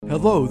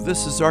Hello,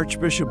 this is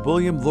Archbishop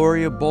William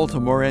Laurie of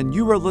Baltimore, and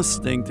you are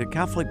listening to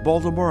Catholic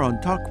Baltimore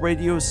on Talk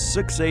Radio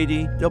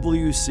 680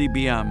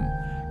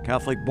 WCBM.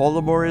 Catholic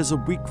Baltimore is a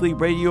weekly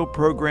radio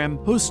program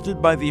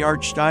hosted by the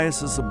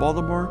Archdiocese of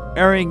Baltimore,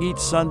 airing each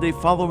Sunday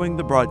following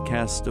the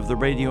broadcast of the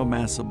Radio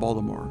Mass of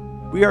Baltimore.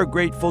 We are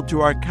grateful to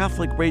our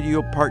Catholic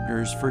radio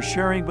partners for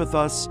sharing with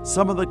us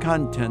some of the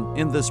content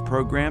in this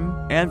program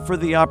and for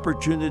the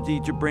opportunity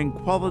to bring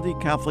quality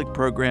Catholic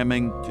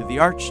programming to the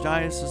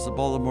Archdiocese of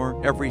Baltimore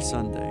every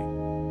Sunday.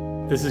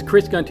 This is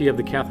Chris Gunty of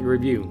the Catholic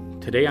Review.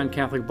 Today on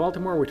Catholic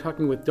Baltimore, we're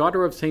talking with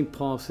Daughter of St.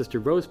 Paul, Sister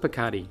Rose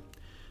Picatti.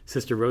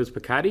 Sister Rose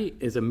Picatti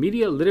is a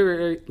media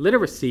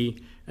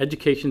literacy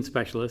education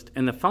specialist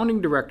and the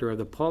founding director of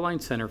the Pauline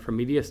Center for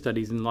Media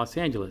Studies in Los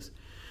Angeles.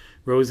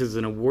 Rose is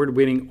an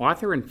award-winning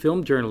author and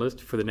film journalist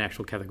for the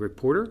National Catholic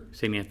Reporter,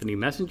 St. Anthony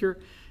Messenger,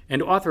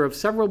 and author of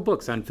several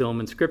books on film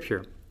and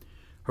scripture.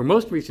 Her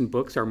most recent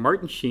books are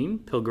Martin Sheen,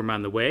 Pilgrim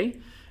on the Way,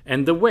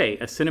 and The Way,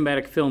 a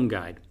cinematic film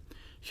guide.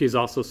 She has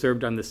also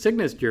served on the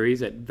Cygnus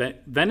juries at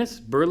Venice,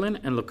 Berlin,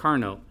 and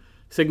Locarno.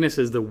 Cygnus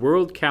is the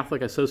World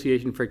Catholic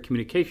Association for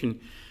Communication,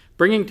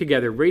 bringing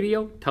together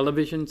radio,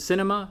 television,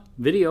 cinema,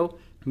 video,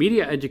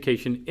 media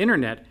education,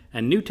 internet,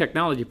 and new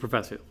technology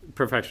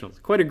professionals.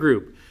 Quite a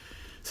group.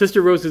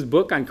 Sister Rose's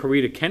book on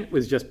Corita Kent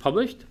was just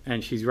published,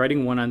 and she's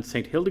writing one on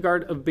St.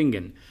 Hildegard of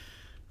Bingen.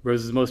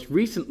 Rose has most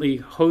recently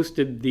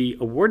hosted the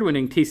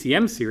award-winning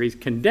TCM series,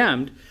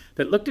 Condemned,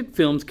 that looked at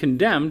films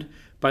condemned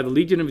by the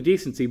Legion of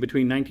Decency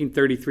between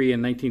 1933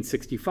 and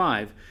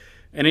 1965,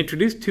 and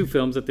introduced two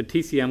films at the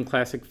TCM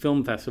Classic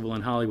Film Festival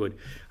in Hollywood.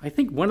 I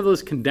think one of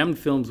those condemned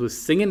films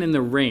was Singin' in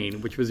the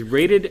Rain, which was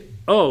rated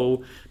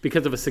O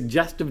because of a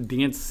suggestive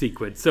dance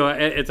sequence. So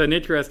it's an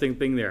interesting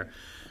thing there.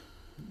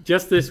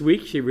 Just this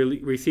week, she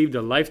received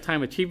a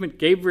Lifetime Achievement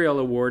Gabriel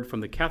Award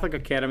from the Catholic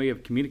Academy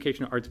of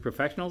Communication Arts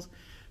Professionals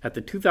at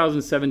the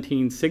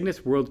 2017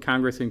 Cygnus World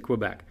Congress in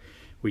Quebec.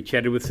 We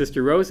chatted with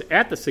Sister Rose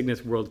at the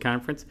Cygnus World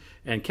Conference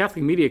and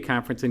Catholic Media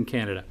Conference in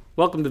Canada.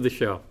 Welcome to the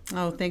show.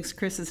 Oh, thanks,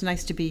 Chris. It's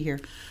nice to be here.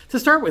 To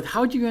start with,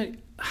 how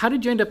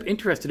did you end up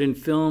interested in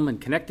film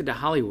and connected to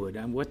Hollywood?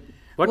 And what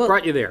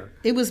brought you there?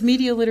 It was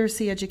media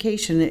literacy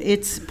education.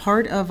 It's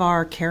part of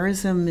our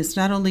charism. It's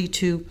not only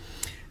to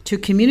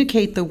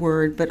communicate the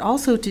word, but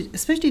also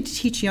especially to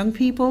teach young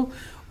people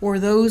or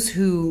those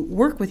who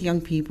work with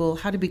young people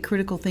how to be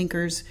critical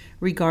thinkers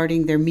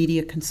regarding their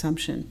media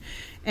consumption.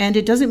 And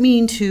it doesn't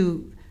mean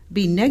to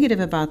be negative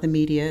about the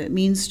media. It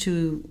means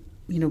to,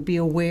 be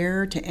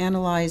aware, to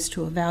analyze,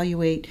 to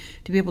evaluate,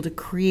 to be able to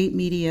create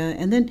media,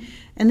 and then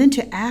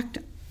to act,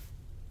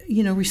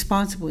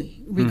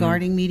 responsibly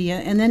regarding media,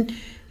 and then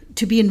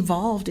to be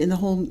involved in the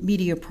whole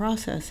media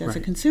process as a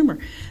consumer.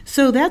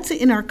 So that's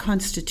in our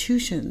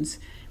constitutions.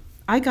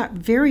 I got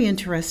very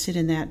interested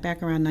in that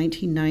back around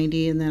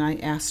 1990, and then I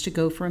asked to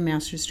go for a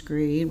master's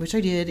degree, which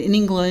I did in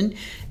England,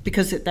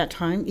 because at that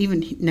time,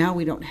 even now,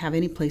 we don't have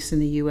any place in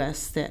the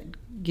U.S.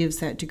 that gives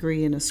that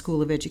degree in a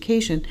school of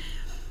education.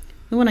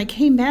 And when I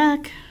came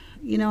back,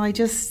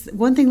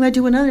 one thing led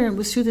to another, and it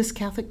was through this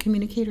Catholic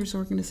Communicators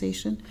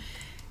Organization,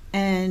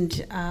 and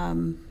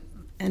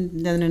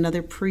then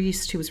another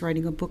priest who was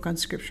writing a book on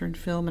scripture and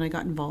film, and I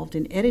got involved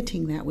in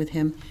editing that with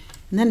him,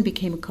 and then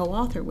became a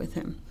co-author with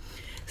him.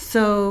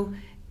 So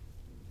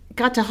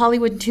got to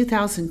Hollywood in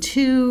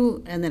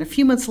 2002, and then a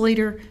few months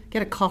later,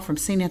 got a call from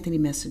St. Anthony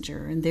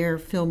Messenger, and their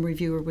film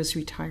reviewer was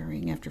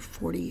retiring after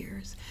 40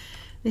 years.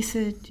 They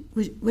said,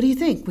 what do you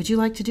think? Would you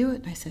like to do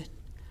it? And I said,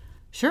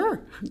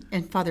 sure.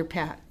 And Father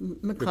Pat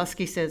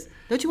McCluskey says,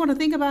 don't you want to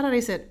think about it? I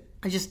said,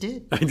 I just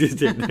did. But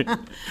the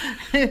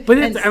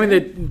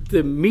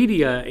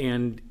media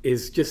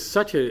is just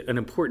such an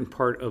important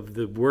part of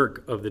the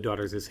work of the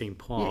Daughters of St.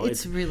 Paul. Yeah,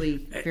 it's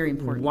really very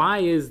important. Why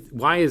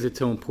is it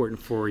so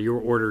important for your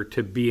order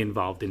to be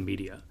involved in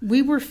media?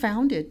 We were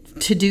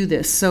founded to do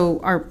this. So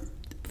our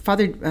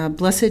Father,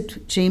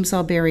 Blessed James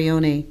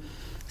Alberione,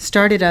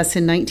 started us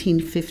in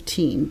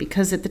 1915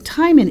 because at the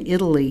time in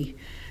Italy,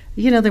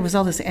 there was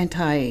all this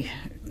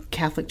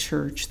Catholic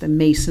Church, the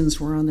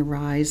Masons were on the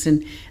rise,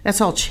 and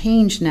that's all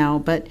changed now,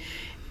 but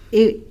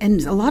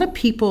and a lot of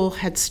people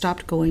had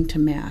stopped going to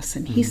Mass,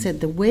 and he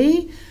said the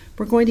way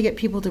we're going to get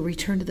people to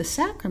return to the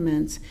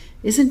sacraments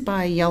isn't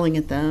by yelling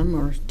at them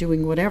or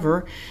doing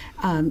whatever,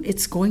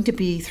 it's going to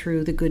be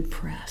through the good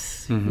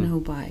press,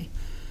 by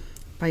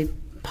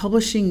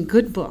publishing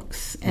good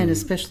books, and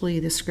especially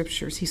the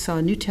scriptures. He saw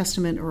a New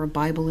Testament or a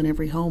Bible in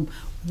every home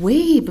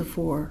way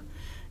before,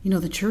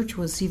 the church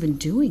was even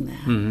doing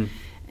that.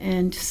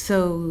 And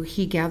so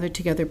he gathered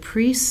together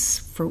priests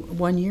for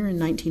 1 year in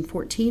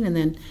 1914, and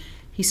then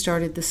he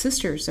started the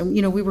sisters. And,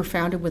 we were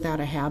founded without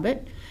a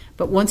habit,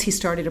 but once he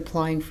started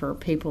applying for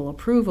papal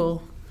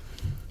approval,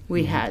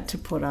 we had to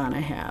put on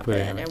a habit,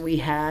 and we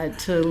had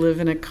to live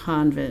in a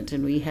convent,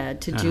 and we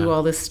had to do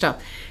all this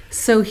stuff.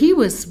 So he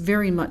was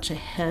very much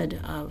ahead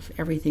of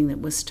everything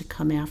that was to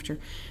come after.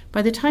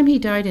 By the time he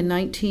died in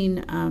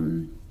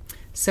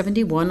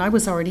 1971, I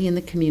was already in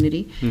the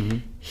community.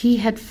 He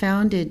had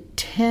founded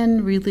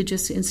 10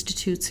 religious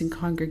institutes and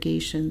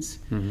congregations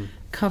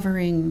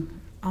covering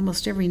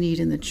almost every need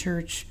in the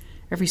church,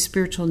 every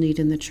spiritual need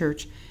in the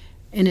church,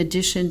 in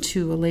addition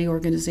to a lay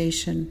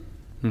organization.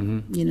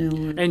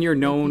 Mm-hmm. And you're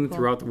known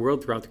throughout the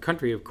world, throughout the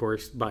country, of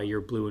course, by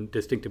your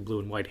distinctive blue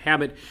and white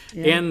habit,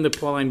 and the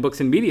Pauline Books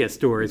and Media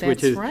Stores, That's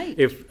which is, right.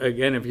 if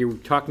you're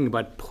talking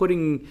about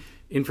putting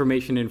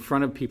information in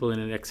front of people in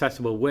an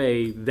accessible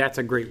way, that's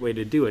a great way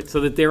to do it,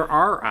 so that there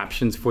are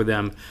options for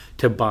them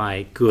to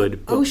buy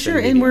good books. Oh, sure,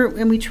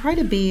 and we try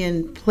to be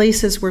in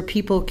places where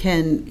people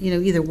can,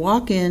 either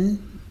walk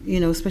in,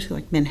 especially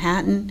like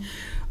Manhattan,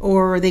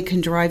 or they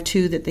can drive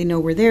to that they know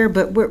we're there,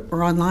 but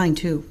we're online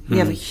too. We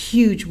have a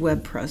huge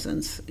web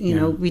presence,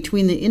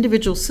 between the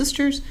individual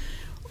sisters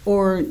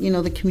or,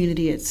 the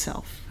community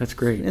itself. That's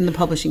great. In the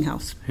publishing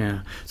house.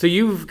 Yeah. So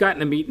you've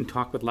gotten to meet and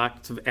talk with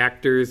lots of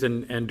actors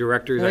and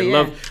directors.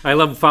 Oh, I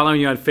love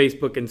following you on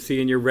Facebook and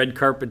seeing your red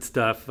carpet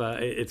stuff.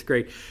 It's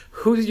great.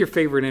 Who's your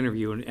favorite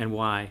interview and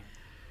why?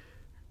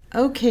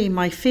 Okay,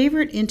 my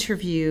favorite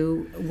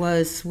interview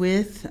was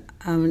with,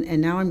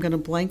 and now I'm going to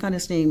blank on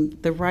his name,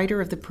 the writer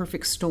of The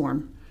Perfect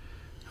Storm.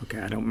 Okay,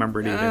 I don't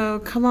remember it either. Oh,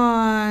 come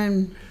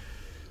on.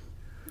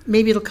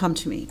 Maybe it'll come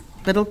to me,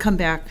 but it'll come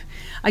back.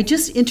 I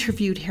just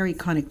interviewed Harry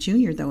Connick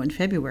Jr., though, in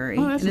February,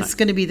 and it's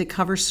going to be the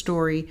cover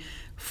story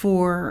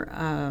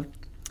for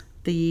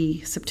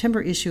the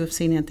September issue of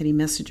St. Anthony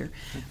Messenger.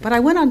 Okay. But I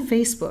went on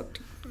Facebook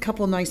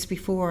couple nights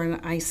before,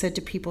 and I said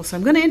to people, so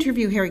I'm going to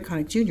interview Harry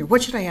Connick Jr.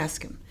 What should I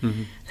ask him?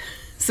 Mm-hmm.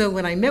 So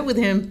when I met with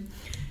him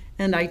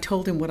and I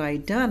told him what I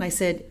had done, I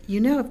said, you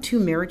now have 2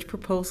 marriage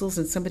proposals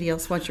and somebody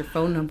else wants your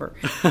phone number.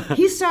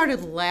 He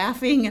started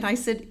laughing, and I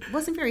said, it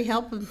wasn't very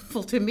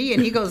helpful to me.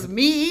 And he goes,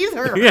 me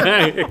either.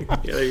 There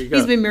you go.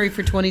 He's been married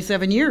for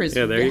 27 years,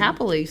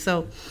 happily.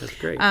 So that's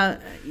great.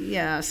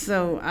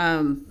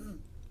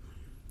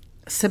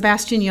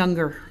 Sebastian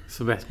Junger.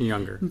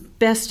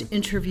 Best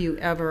interview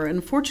ever.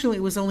 Unfortunately,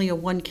 it was only a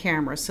one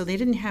camera, so they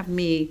didn't have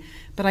me,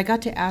 but I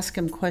got to ask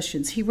him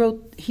questions.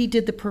 He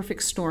did The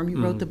Perfect Storm. He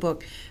wrote the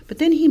book. But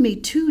then he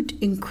made 2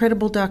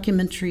 incredible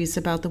documentaries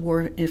about the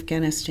war in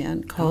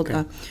Afghanistan called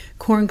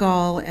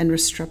Korengal and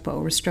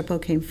Restrepo.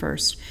 Restrepo came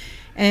first.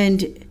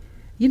 And,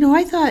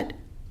 I thought,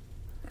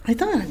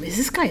 is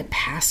this guy a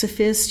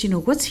pacifist?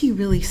 What's he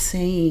really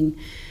saying?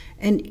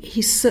 And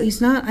he's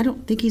not, I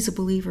don't think he's a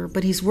believer,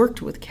 but he's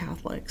worked with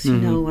Catholics,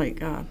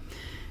 like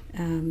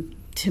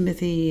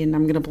Timothy, and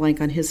I'm going to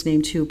blank on his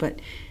name too, but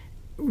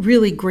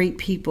really great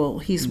people.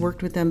 He's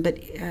worked with them, but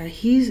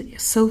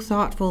he's so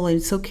thoughtful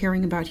and so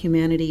caring about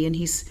humanity,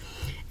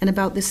 and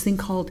about this thing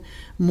called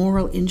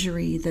moral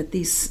injury that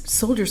these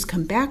soldiers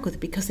come back with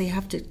because they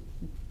have to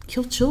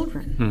kill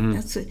children. Mm-hmm.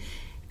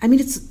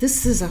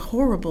 This is a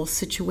horrible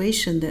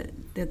situation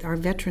that our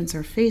veterans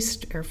are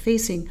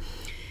facing.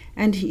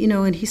 And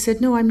he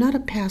said, no, I'm not a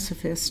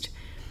pacifist,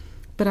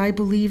 but I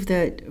believe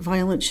that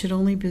violence should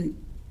only be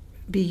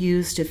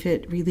used if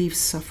it relieves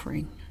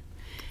suffering.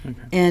 Okay.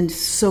 And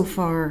so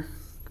far,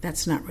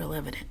 that's not real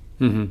evident.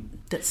 Mm-hmm.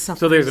 That suffering.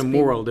 So there's a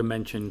moral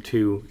dimension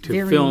to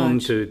film,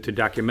 to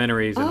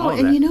documentaries, and all of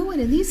that. And you know what?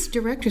 And these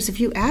directors, if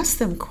you ask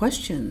them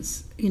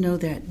questions,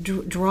 that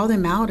draw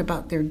them out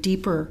about their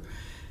deeper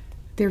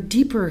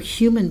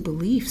human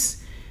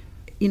beliefs,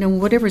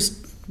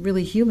 whatever's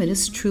really human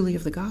is truly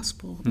of the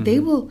gospel.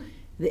 Mm-hmm.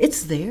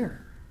 It's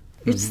there.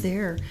 It's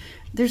there.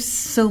 There's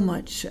so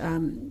much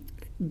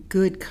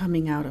good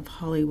coming out of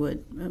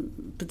Hollywood.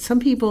 But some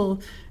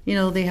people,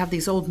 they have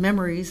these old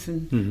memories,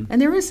 and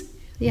there's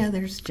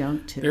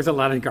junk too. There's a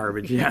lot of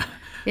garbage, yeah.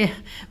 Yeah.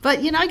 But,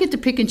 I get to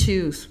pick and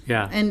choose.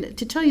 Yeah. And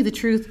to tell you the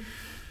truth,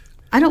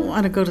 I don't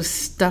want to go to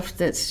stuff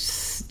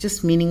that's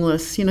just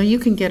meaningless. You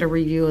can get a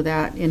review of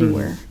that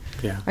anywhere.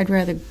 Yeah. I'd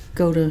rather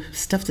go to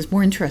stuff that's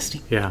more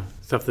interesting. Yeah,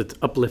 stuff that's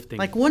uplifting.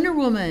 Like Wonder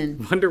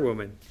Woman.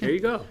 There you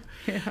go.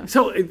 Yeah.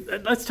 So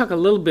let's talk a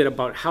little bit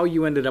about how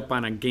you ended up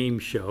on a game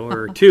show,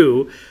 or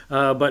 2.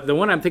 But the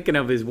one I'm thinking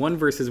of is 1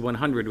 versus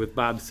 100 with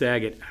Bob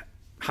Saget.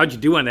 How'd you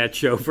do on that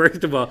show,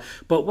 first of all?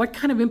 But what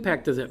kind of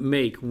impact does it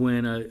make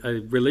when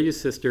a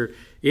religious sister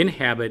in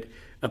habit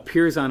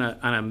appears on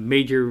a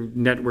major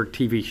network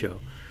TV show?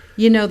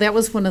 That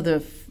was one of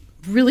the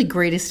really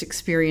greatest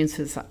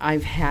experiences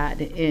I've had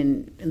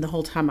in the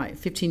whole time,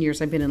 15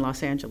 years I've been in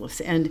Los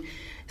Angeles. And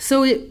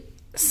so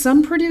it's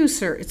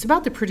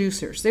about the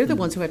producers. They're the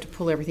ones who have to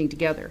pull everything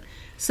together.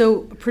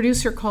 So a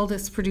producer called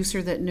this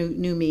producer that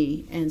knew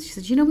me, and she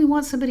said, we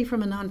want somebody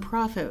from a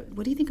nonprofit.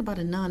 What do you think about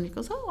a nun? He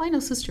goes, I know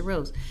Sister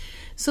Rose.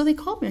 So they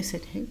called me. I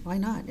said, hey, why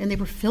not? And they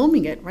were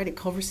filming it right at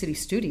Culver City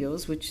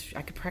Studios, which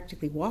I could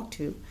practically walk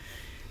to.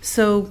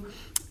 So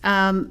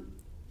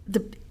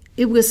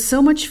it was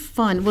so much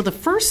fun. Well, the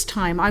first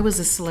time I was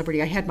a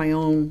celebrity, I had my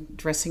own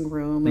dressing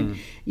room. And,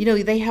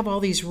 they have all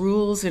these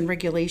rules and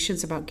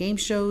regulations about game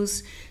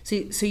shows. So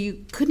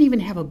you couldn't even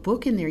have a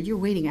book in there. You're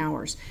waiting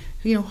hours.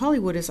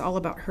 Hollywood is all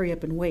about hurry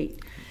up and wait.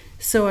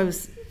 So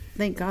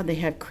thank God they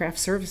had craft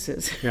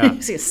services. Yeah.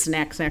 You see a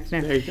snack.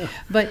 There you go.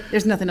 But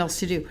there's nothing else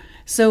to do.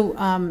 So,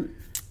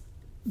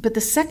 but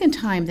the second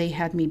time they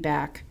had me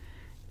back,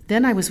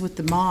 then I was with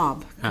the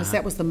Mob, because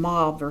that was the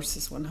Mob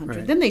versus 100.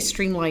 Right. Then they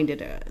streamlined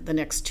it the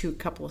next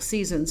couple of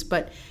seasons.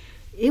 But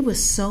It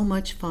was so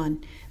much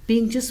fun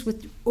being just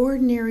with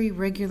ordinary,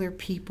 regular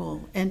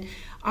people. And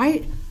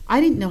I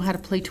didn't know how to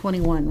play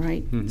 21,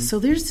 right? Mm-hmm. So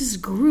there's this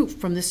group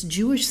from this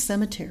Jewish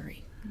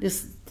cemetery.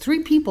 This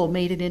 3 people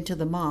made it into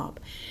the mob.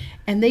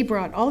 And they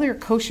brought all their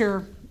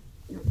kosher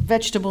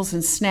vegetables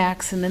and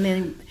snacks. And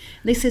then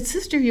they said,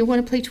 "Sister, you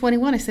want to play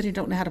 21?" I said, "I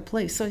don't know how to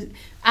play." So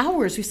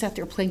hours we sat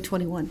there playing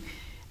 21.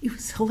 It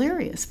was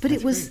hilarious. But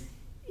That's it was... Great.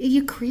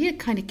 You create a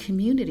kind of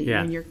community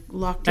when you're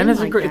locked in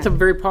like that. It's a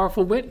very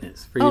powerful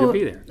witness for you to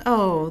be there.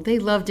 Oh, they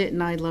loved it,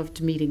 and I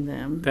loved meeting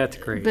them. That's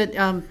great. But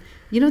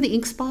you know the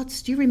Ink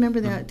Spots? Do you remember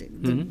that?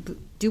 Mm-hmm. The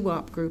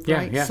doo-wop group,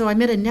 right? Yeah. So I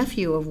met a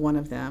nephew of one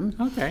of them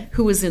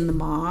who was in the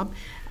mob.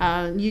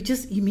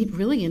 You meet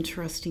really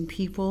interesting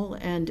people.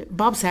 And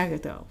Bob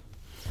Saget, though,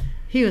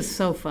 he was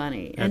so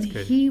funny. That's and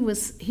good. he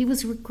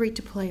was great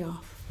to play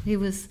off.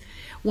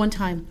 One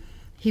time,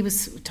 he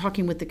was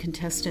talking with the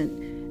contestant,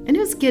 and it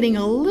was getting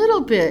a little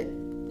bit,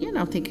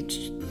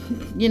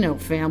 thinking,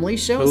 family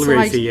show. A little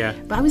racy, yeah.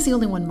 But I was the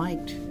only one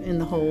mic'd in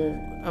the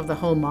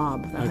whole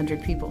mob, the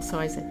 100 people. So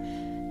I said,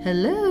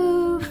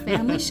 "Hello,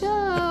 family show,"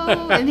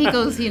 and he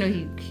goes,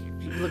 he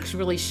looks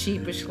really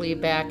sheepishly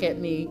back at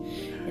me,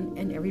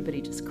 and everybody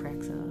just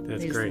cracks up.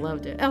 That's they great. Just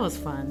loved it. That was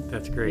fun.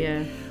 That's great.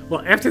 Yeah.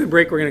 Well, after the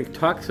break, we're going to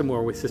talk some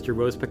more with Sister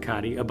Rose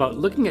Picatti about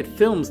looking at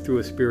films through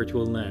a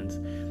spiritual lens.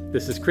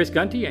 This is Chris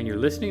Gunty, and you're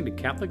listening to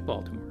Catholic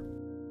Baltimore.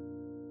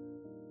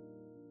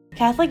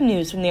 Catholic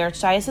news from the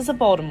Archdiocese of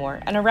Baltimore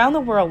and around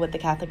the world with the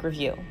Catholic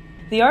Review.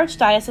 The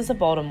Archdiocese of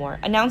Baltimore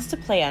announced a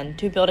plan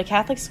to build a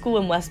Catholic school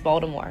in West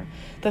Baltimore,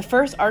 the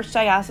first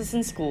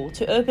archdiocesan school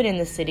to open in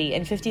the city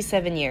in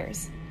 57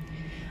 years.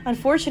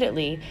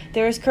 Unfortunately,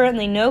 there is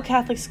currently no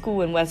Catholic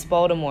school in West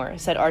Baltimore,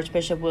 said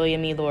Archbishop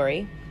William E.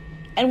 Lori.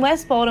 And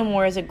West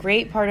Baltimore is a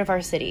great part of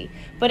our city,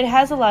 but it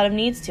has a lot of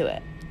needs to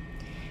it.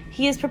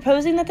 He is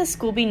proposing that the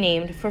school be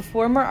named for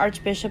former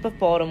Archbishop of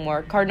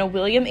Baltimore, Cardinal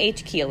William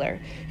H.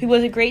 Keeler, who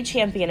was a great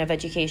champion of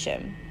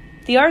education.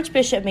 The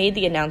Archbishop made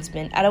the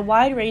announcement at a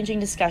wide-ranging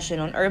discussion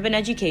on urban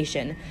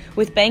education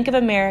with Bank of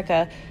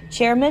America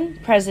Chairman,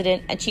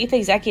 President, and Chief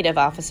Executive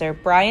Officer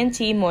Brian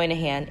T.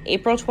 Moynihan,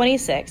 April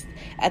 26th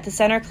at the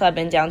Center Club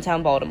in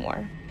downtown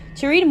Baltimore.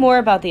 To read more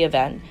about the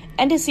event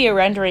and to see a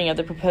rendering of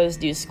the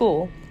proposed new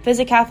school,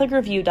 visit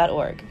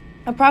CatholicReview.org.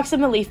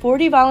 Approximately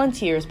 40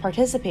 volunteers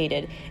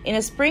participated in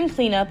a spring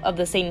cleanup of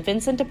the St.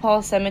 Vincent de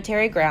Paul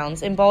Cemetery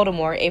grounds in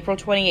Baltimore April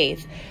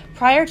 28th,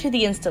 prior to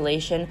the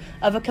installation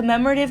of a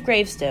commemorative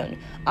gravestone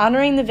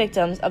honoring the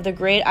victims of the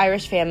Great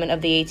Irish Famine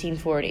of the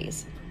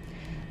 1840s.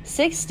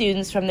 6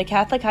 students from the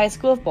Catholic High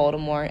School of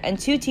Baltimore and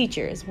 2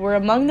 teachers were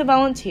among the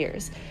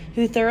volunteers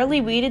who thoroughly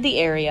weeded the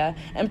area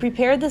and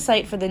prepared the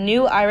site for the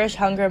new Irish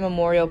Hunger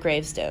Memorial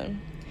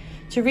gravestone.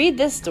 To read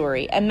this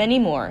story and many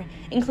more,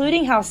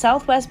 including how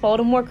Southwest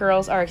Baltimore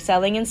girls are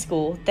excelling in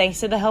school thanks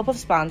to the help of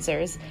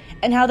sponsors,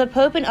 and how the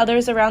Pope and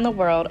others around the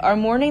world are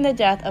mourning the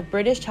death of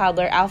British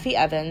toddler Alfie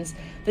Evans,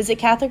 visit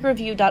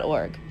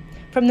CatholicReview.org.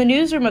 From the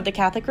newsroom of the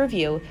Catholic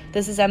Review,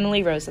 this is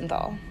Emily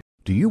Rosenthal.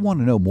 Do you want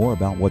to know more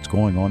about what's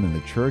going on in the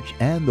church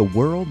and the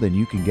world than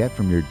you can get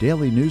from your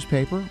daily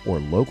newspaper or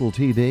local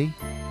TV?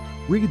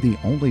 Read the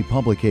only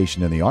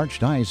publication in the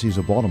Archdiocese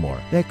of Baltimore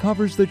that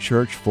covers the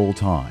church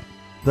full-time.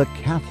 The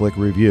Catholic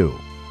Review.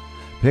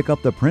 Pick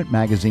up the print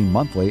magazine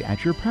monthly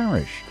at your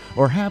parish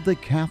or have the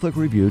Catholic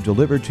Review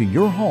delivered to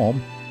your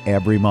home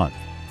every month.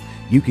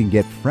 You can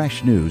get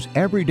fresh news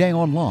every day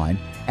online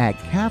at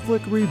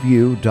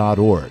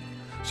CatholicReview.org.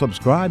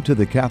 Subscribe to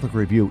the Catholic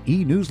Review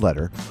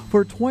e-newsletter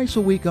for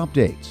twice-a-week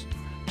updates.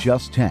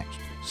 Just text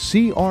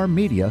CR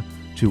Media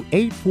to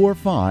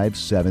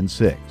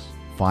 84576.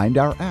 Find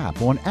our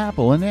app on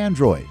Apple and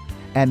Android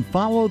and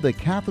follow the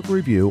Catholic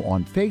Review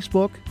on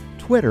Facebook,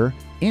 Twitter,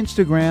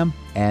 Instagram,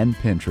 and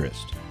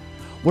Pinterest.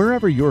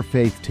 Wherever your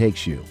faith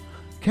takes you,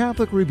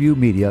 Catholic Review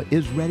Media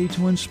is ready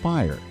to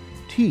inspire,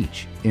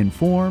 teach,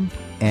 inform,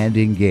 and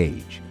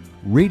engage.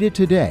 Read it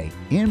today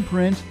in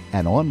print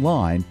and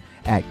online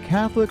at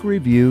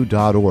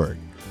CatholicReview.org.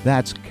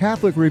 That's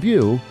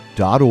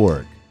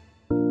CatholicReview.org.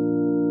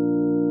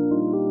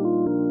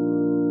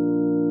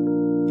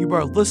 You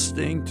are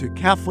listening to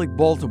Catholic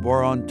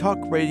Baltimore on Talk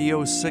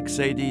Radio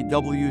 680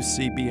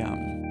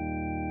 WCBM.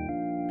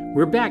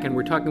 We're back, and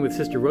we're talking with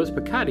Sister Rose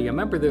Picatti, a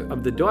member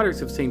of the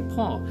Daughters of St.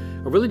 Paul,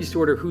 a religious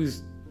order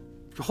whose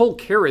whole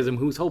charism,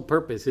 whose whole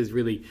purpose is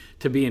really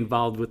to be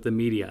involved with the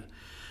media.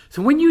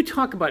 So when you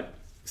talk about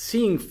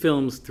seeing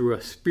films through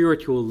a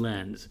spiritual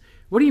lens,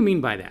 what do you mean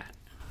by that?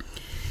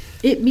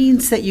 It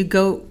means that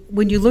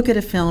when you look at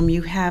a film,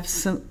 you have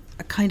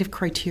a kind of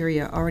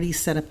criteria already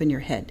set up in your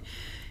head.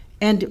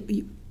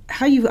 And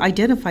how you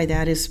identify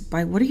that is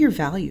by what are your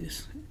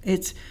values?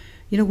 It's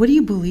what do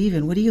you believe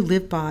in? What do you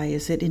live by?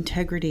 Is it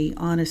integrity,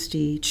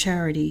 honesty,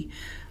 charity,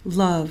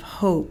 love,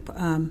 hope,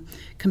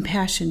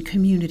 compassion,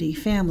 community,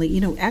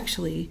 family?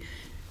 Actually,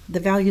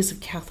 the values of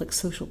Catholic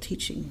social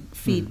teaching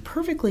feed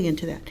perfectly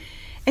into that.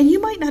 And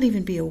you might not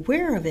even be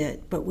aware of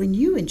it, but when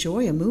you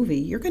enjoy a movie,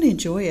 you're going to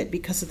enjoy it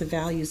because of the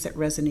values that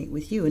resonate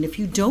with you. And if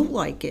you don't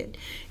like it,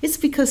 it's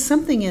because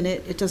something in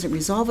it doesn't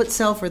resolve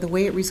itself, or the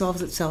way it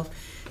resolves itself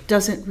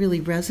doesn't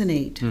really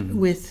resonate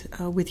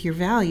with your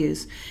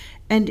values.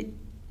 And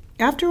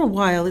after a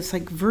while, it's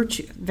like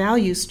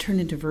values turn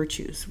into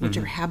virtues, which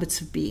are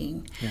habits of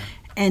being. Yeah.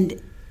 And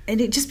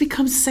it just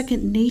becomes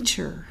second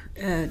nature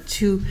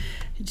to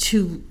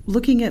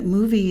looking at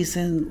movies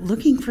and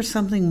looking for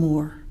something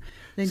more.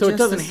 So it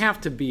doesn't have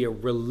to be a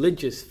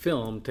religious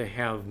film to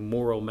have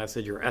moral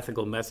message or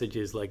ethical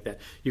messages like that.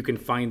 You can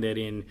find that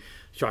in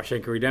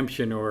Shawshank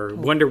Redemption or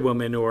Wonder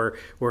Woman or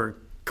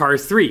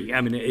Cars 3.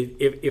 I mean,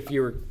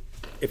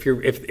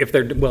 if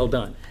they're well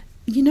done.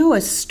 You know,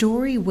 a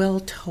story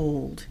well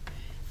told,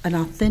 an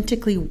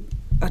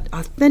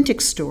authentic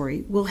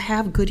story will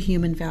have good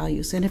human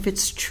values. And if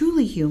it's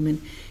truly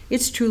human,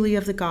 it's truly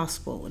of the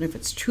gospel. And if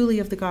it's truly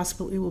of the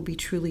gospel, it will be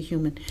truly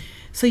human.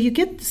 So you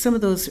get some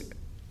of those,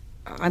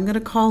 I'm going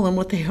to call them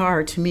what they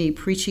are to me,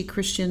 preachy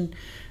Christian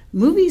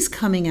movies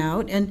coming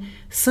out, and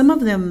some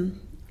of them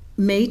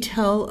may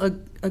tell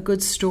a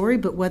good story,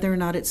 but whether or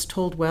not it's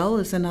told well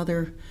is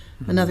another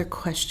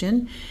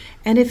question.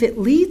 And if it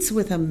leads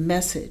with a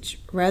message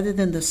rather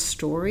than the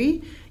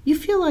story, you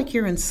feel like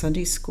you're in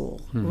Sunday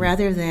school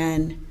rather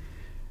than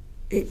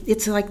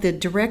it's like the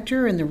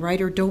director and the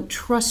writer don't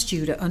trust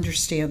you to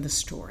understand the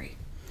story.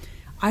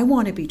 I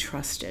want to be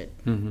trusted.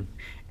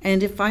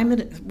 And if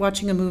I'm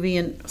watching a movie,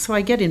 and so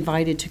I get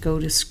invited to go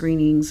to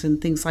screenings and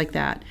things like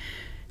that,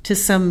 to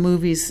some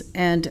movies,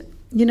 and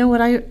you know what,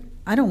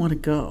 I don't want to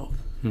go.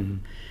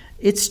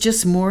 It's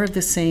just more of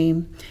the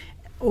same,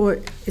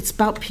 or it's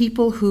about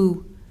people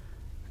who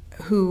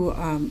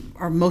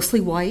are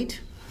mostly white,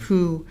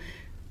 who,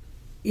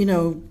 you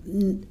know,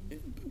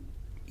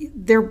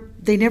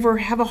 they never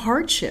have a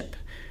hardship.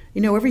 You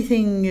know,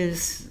 everything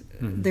is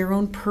their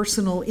own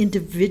personal,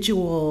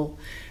 individual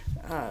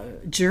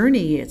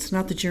journey. It's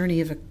not the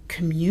journey of a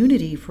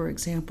community, for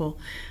example.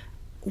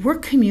 We're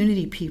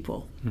community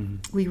people.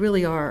 We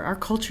really are. Our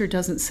culture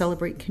doesn't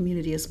celebrate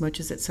community as much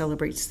as it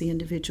celebrates the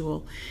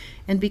individual.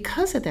 And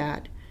because of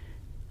that,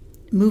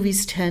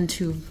 movies tend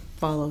to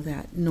follow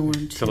that norm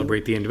too.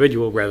 Celebrate the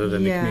individual rather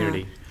than the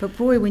community. But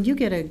boy, when you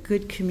get a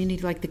good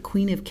community like The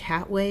Queen of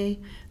Katwe,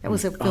 that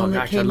was a film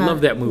that came out. I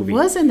love that movie.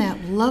 Wasn't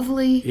that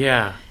lovely?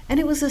 Yeah. And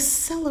it was a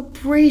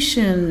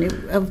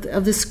celebration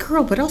of this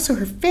girl, but also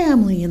her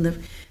family and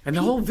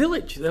the whole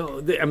village.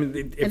 I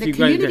mean, if and the you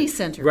community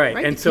center, right?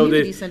 And the so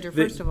community center,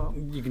 first of all.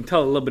 You can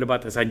tell a little bit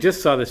about this. I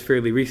just saw this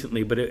fairly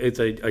recently, but it's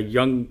a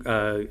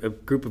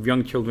group of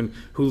young children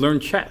who learn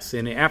chess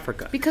in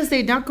Africa because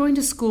they're not going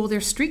to school. They're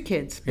street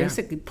kids,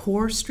 basically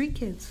poor street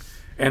kids.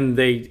 And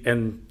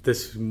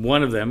this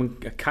one of them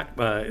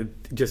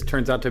just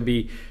turns out to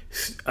be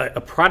a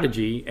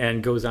prodigy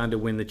and goes on to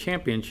win the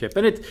championship.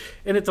 And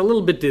it's a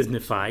little bit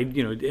Disneyfied,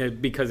 you know,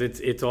 because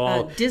it's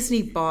all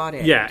Disney bought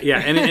it. Yeah,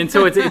 and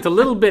so it's a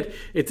little bit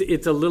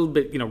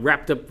you know,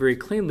 wrapped up very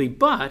cleanly,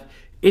 but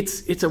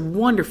it's a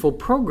wonderful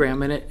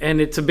program,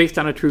 and it's based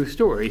on a true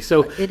story.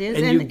 So it is,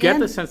 and you get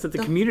the sense that the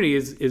community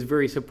is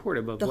very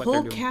supportive of what they're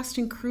doing. The whole cast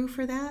and crew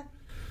for that.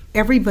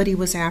 Everybody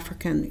was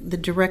African. The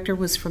director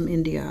was from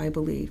India, I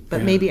believe,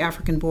 but maybe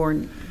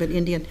African-born, but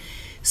Indian.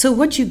 So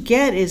what you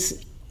get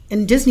is,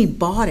 and Disney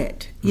bought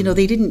it. You know,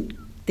 they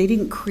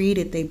didn't create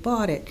it; they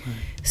bought it.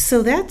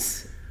 So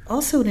that's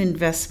also an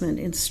investment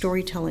in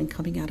storytelling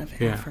coming out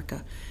of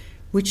Africa,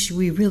 which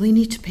we really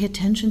need to pay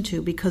attention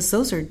to because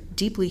those are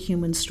deeply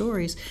human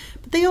stories.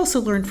 But they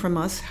also learn from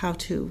us how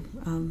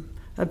to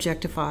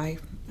objectify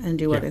and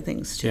do other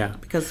things too,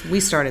 because we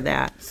started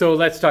that. So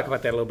let's talk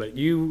about that a little bit.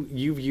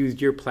 You've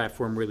used your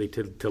platform really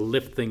to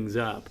lift things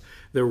up.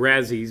 The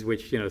Razzies,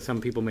 which, you know,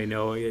 some people may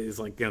know is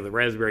like, you know, the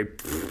Raspberry,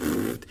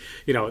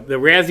 you know, the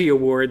Razzie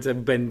Awards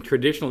have been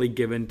traditionally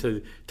given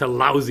to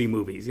lousy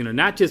movies. You know,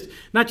 not just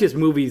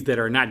movies that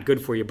are not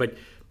good for you, but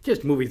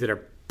just movies that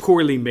are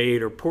poorly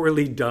made or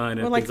poorly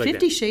done. Well, like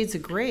 50 Shades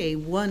of Grey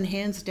won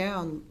hands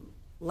down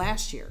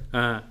last year.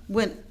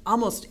 Went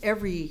almost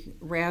every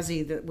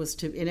Razzie that was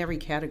in every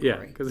category.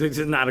 Yeah, because it's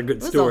just not a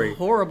good story. It was a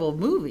horrible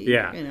movie.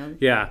 Yeah, you know.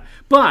 Yeah.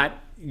 But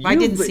I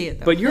didn't see it,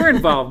 though. But your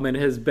involvement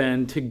has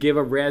been to give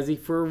a Razzie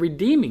for a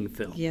redeeming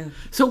film. Yeah.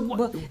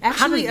 So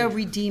actually, a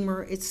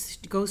redeemer, it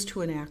goes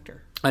to an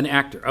actor. An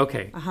actor,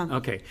 okay.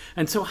 Okay.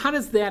 And so how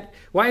does that,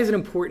 why is it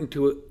important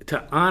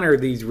to honor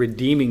these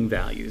redeeming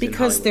values?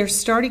 Because they're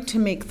starting to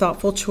make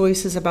thoughtful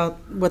choices about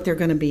what they're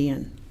going to be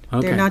in.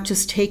 Okay. They're not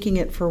just taking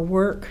it for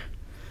work,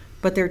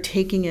 but they're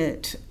taking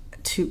it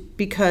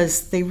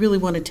because they really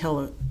want to tell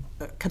a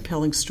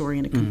compelling story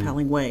in a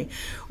compelling way,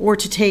 or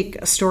to take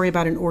a story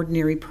about an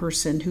ordinary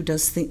person who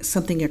does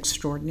something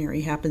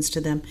extraordinary happens to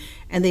them,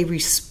 and they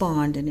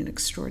respond in an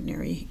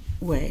extraordinary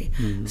way.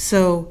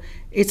 So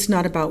it's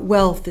not about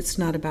wealth, it's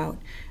not about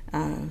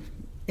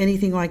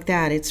anything like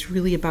that. It's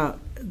really about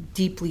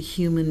deeply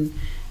human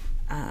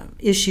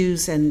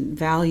issues and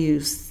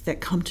values that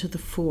come to the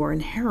fore,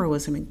 and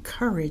heroism and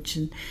courage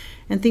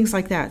and things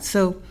like that.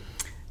 So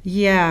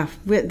yeah,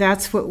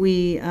 that's what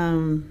we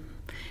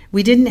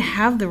We didn't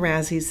have the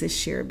Razzies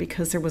this year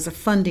because there was a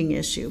funding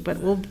issue, but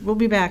we'll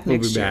be back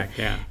next year. We'll be back,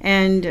 yeah.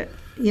 And,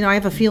 I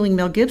have a feeling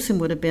Mel Gibson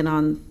would have been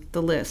on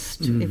the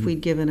list if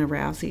we'd given a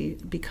Razzie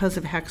because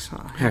of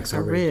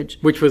Hacksaw Ridge.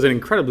 Which was an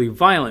incredibly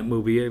violent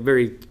movie, a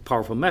very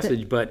powerful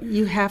message, but...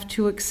 You have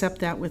to accept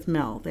that with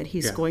Mel, that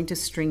he's going to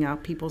string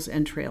out people's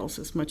entrails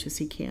as much as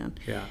he can.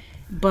 Yeah.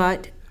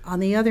 But on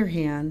the other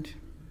hand,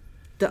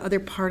 the other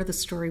part of the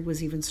story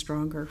was even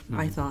stronger,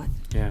 I thought.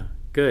 Yeah,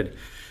 good.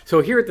 So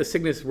here at the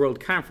Cygnus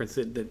World Conference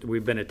that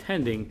we've been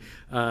attending,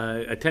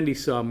 attendees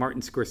saw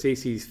Martin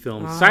Scorsese's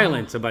film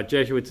Silence about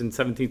Jesuits in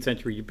 17th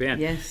century Japan.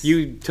 Yes.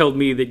 You told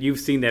me that you've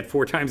seen that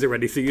 4 times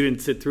already, so you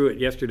didn't sit through it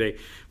yesterday,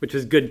 which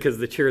was good because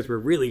the chairs were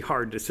really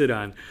hard to sit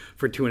on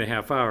for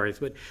 2.5 hours.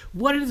 But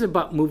what is it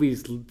about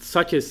movies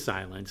such as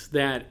Silence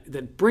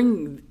that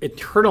bring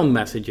eternal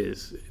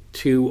messages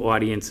to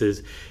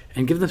audiences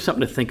and give them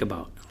something to think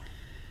about?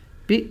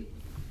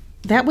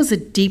 That was a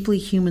deeply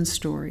human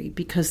story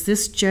because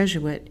this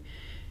Jesuit,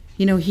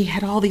 he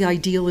had all the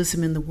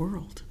idealism in the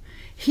world.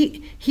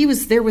 He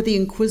was there with the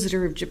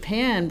Inquisitor of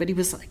Japan, but he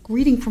was like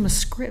reading from a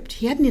script.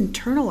 He hadn't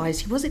internalized.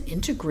 He wasn't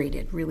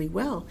integrated really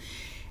well.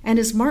 And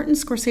as Martin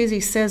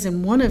Scorsese says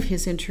in one of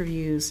his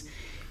interviews,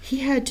 he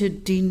had to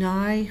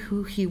deny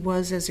who he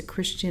was as a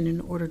Christian in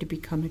order to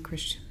become a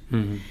Christian.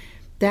 Mm-hmm.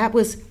 That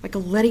was like a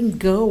letting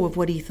go of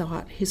what he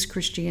thought his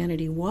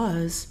Christianity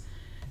was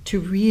to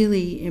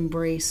really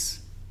embrace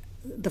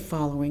the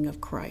following of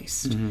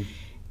Christ. Mm-hmm.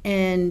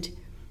 And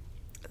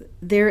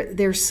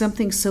there's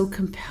something so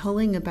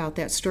compelling about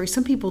that story.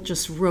 Some people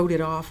just wrote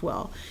it off,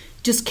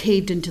 just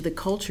caved into the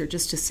culture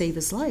just to save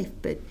his life.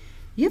 But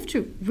you have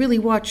to really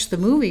watch the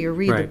movie or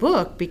read the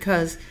book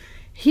because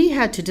he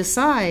had to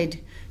decide,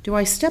 do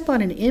I step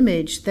on an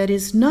image that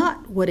is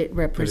not what it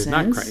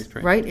represents? It's not Christ,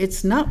 right?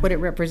 It's not what it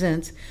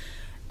represents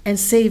and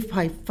save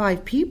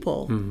 5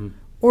 people? Mm-hmm.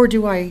 Or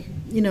do I,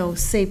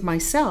 save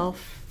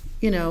myself,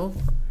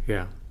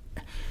 Yeah.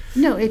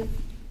 No,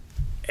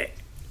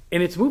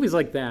 and it's movies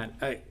like that.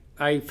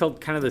 I felt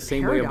kind of the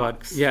same way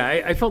about. Yeah,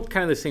 I felt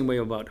kind of the same way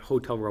about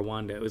Hotel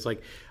Rwanda. It was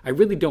like I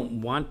really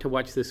don't want to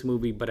watch this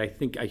movie, but I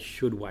think I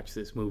should watch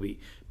this movie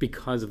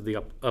because of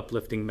the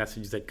uplifting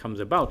message that comes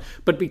about,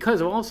 but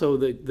because of also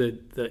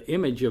the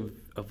image of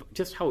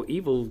just how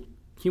evil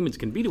humans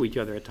can be to each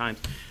other at times.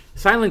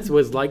 Silence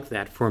was like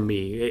that for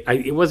me.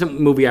 It wasn't a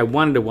movie I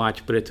wanted to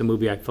watch, but it's a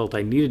movie I felt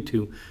I needed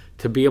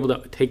to be able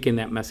to take in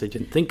that message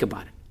and think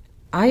about it.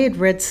 I had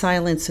read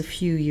Silence a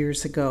few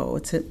years ago.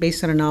 It's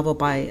based on a novel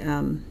by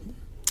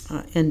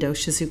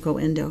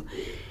Shizuko Endo.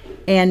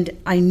 And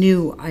I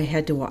knew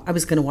I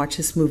was going to watch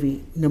this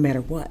movie no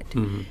matter what.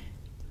 Mm-hmm.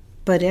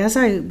 But as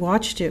I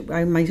watched it,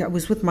 I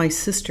was with my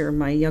sister,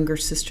 my younger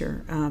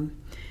sister.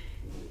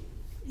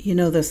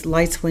 The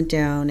lights went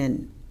down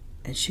and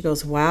she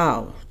goes,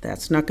 "Wow,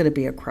 that's not going to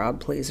be a crowd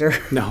pleaser."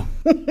 No.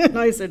 And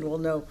I said, "Well,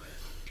 no."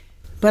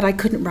 But I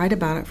couldn't write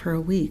about it for a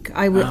week.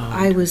 I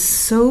was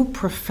so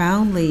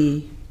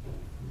profoundly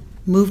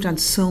moved on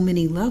so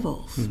many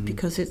levels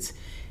because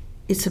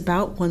it's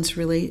about one's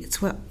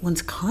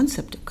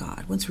concept of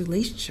God, one's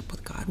relationship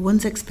with God,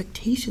 one's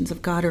expectations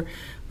of God, or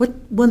what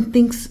one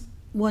thinks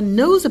one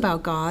knows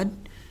about God,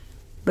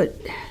 but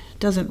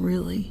doesn't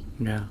really.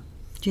 Yeah.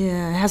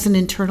 Yeah, hasn't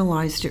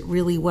internalized it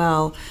really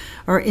well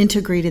or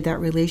integrated that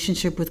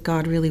relationship with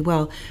God really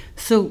well.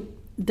 So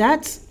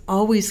that's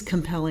always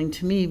compelling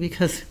to me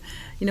because,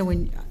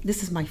 when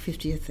this is my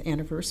 50th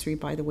anniversary,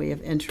 by the way,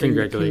 of entering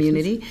the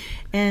community,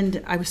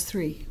 and I was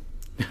 3.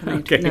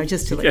 Okay. No,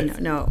 just to let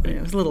you know. No,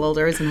 I was a little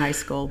older. I was in high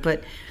school,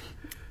 but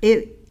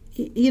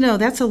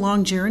that's a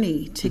long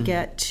journey to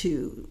get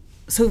to.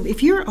 So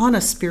if you're on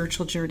a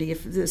spiritual journey,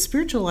 if the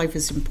spiritual life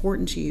is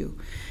important to you,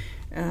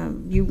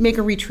 you make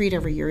a retreat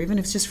every year, even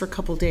if it's just for a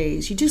couple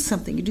days. You do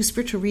something. You do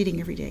spiritual reading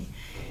every day.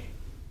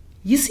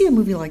 You see a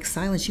movie like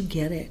Silence, you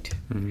get it.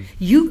 Mm-hmm.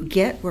 You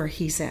get where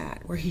he's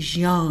at, where he's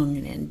young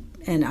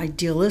and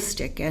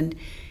idealistic and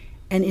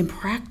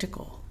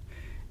impractical.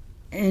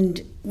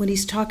 And when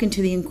he's talking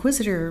to the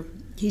Inquisitor,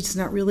 he's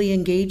not really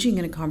engaging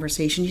in a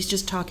conversation. He's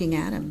just talking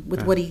at him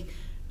with what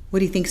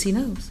he thinks he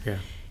knows. Yeah.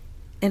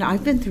 And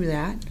I've been through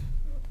that.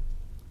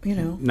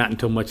 Not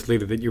until much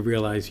later that you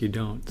realize you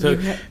don't. So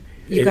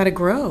you got to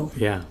grow.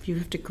 Yeah. You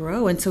have to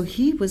grow. And so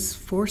he was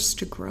forced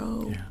to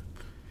grow. Yeah.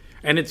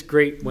 And it's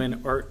great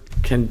when art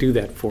can do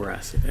that for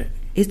us.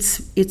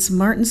 It's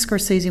Martin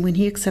Scorsese. When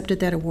he accepted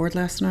that award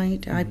last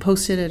night, I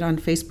posted it on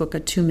Facebook, a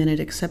 2-minute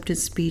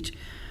acceptance speech.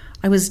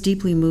 I was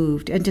deeply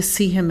moved. And to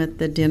see him at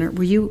the dinner,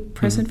 were you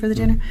present for the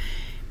dinner?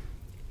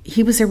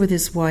 He was there with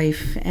his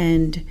wife,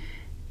 and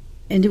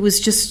it was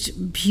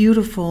just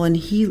beautiful. And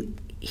he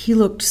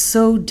looked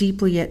so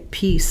deeply at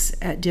peace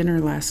at dinner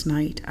last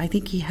night. I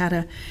think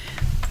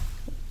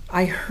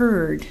I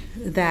heard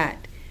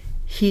that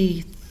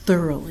he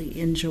thoroughly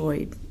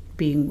enjoyed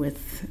being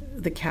with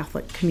the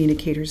Catholic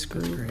Communicators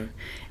Group. That's great.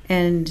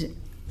 And,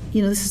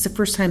 this is the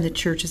first time the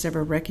church has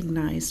ever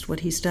recognized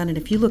what he's done. And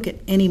if you look at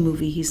any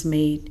movie he's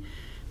made,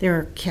 there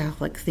are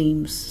Catholic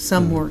themes,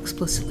 some more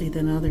explicitly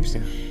than others.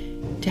 Yeah.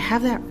 To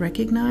have that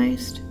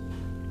recognized,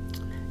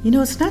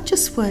 It's not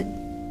just what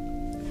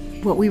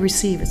we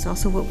receive, it's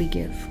also what we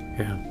give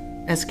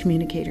as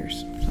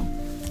communicators. So.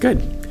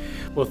 Good.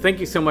 Well, thank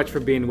you so much for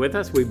being with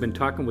us. We've been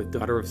talking with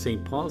Daughter of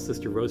St. Paul,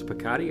 Sister Rose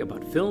Piccotti,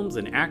 about films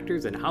and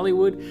actors and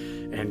Hollywood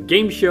and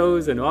game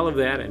shows and all of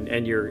that,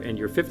 and your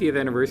 50th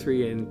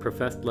anniversary in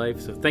professed life.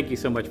 So thank you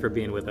so much for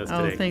being with us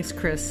today. Oh, thanks,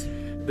 Chris.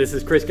 This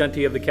is Chris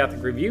Gunty of the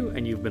Catholic Review,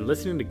 and you've been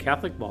listening to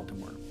Catholic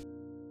Baltimore.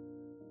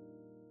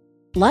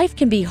 Life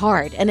can be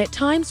hard, and at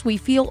times we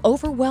feel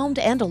overwhelmed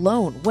and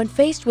alone. When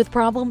faced with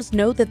problems,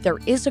 know that there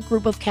is a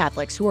group of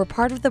Catholics who are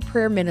part of the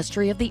prayer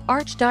ministry of the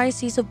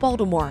Archdiocese of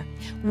Baltimore,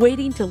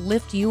 waiting to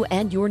lift you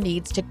and your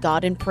needs to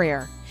God in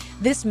prayer.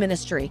 This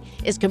ministry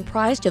is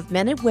comprised of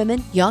men and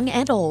women, young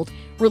and old,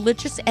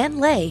 religious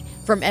and lay,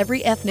 from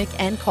every ethnic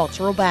and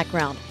cultural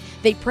background.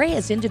 They pray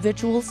as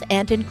individuals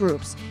and in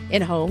groups,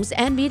 in homes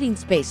and meeting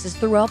spaces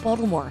throughout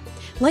Baltimore.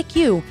 Like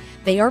you,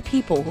 they are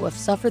people who have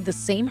suffered the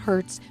same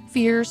hurts,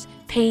 fears,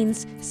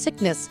 pains,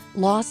 sickness,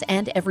 loss,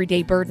 and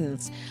everyday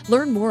burdens.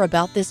 Learn more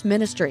about this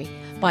ministry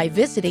by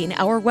visiting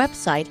our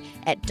website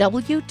at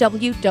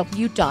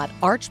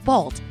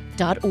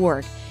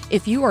www.archbalt.org.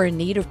 If you are in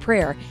need of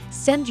prayer,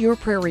 send your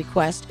prayer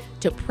request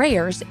to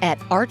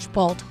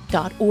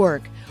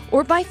prayers@archbalt.org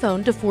or by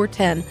phone to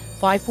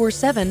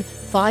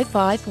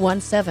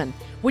 410-547-5517.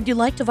 Would you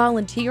like to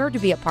volunteer to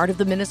be a part of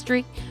the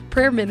ministry?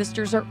 Prayer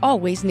ministers are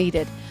always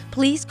needed.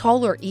 Please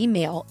call or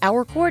email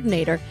our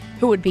coordinator,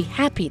 who would be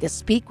happy to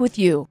speak with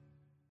you.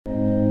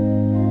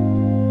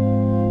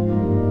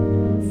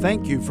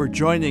 Thank you for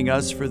joining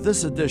us for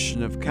this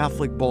edition of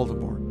Catholic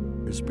Baltimore.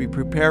 As we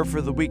prepare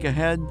for the week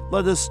ahead,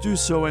 let us do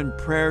so in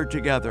prayer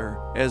together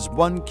as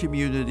one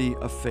community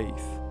of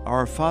faith.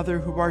 Our Father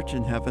who art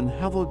in heaven,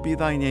 hallowed be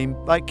thy name.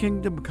 Thy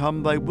kingdom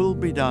come, thy will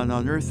be done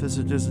on earth as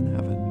it is in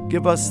heaven.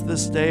 Give us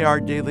this day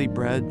our daily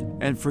bread,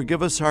 and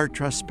forgive us our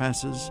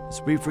trespasses,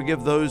 as we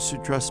forgive those who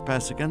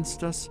trespass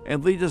against us.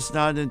 And lead us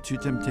not into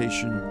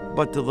temptation,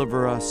 but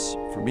deliver us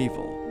from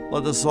evil.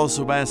 Let us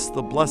also ask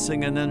the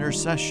blessing and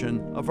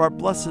intercession of our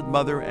Blessed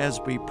Mother as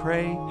we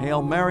pray.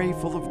 Hail Mary,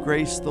 full of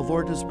grace, the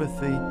Lord is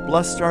with thee.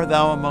 Blessed art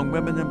thou among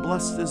women, and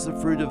blessed is the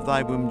fruit of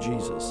thy womb,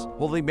 Jesus.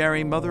 Holy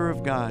Mary, Mother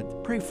of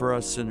God, pray for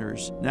us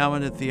sinners, now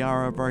and at the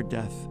hour of our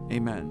death.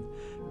 Amen.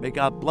 May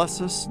God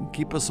bless us and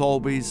keep us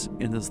always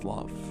in his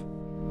love.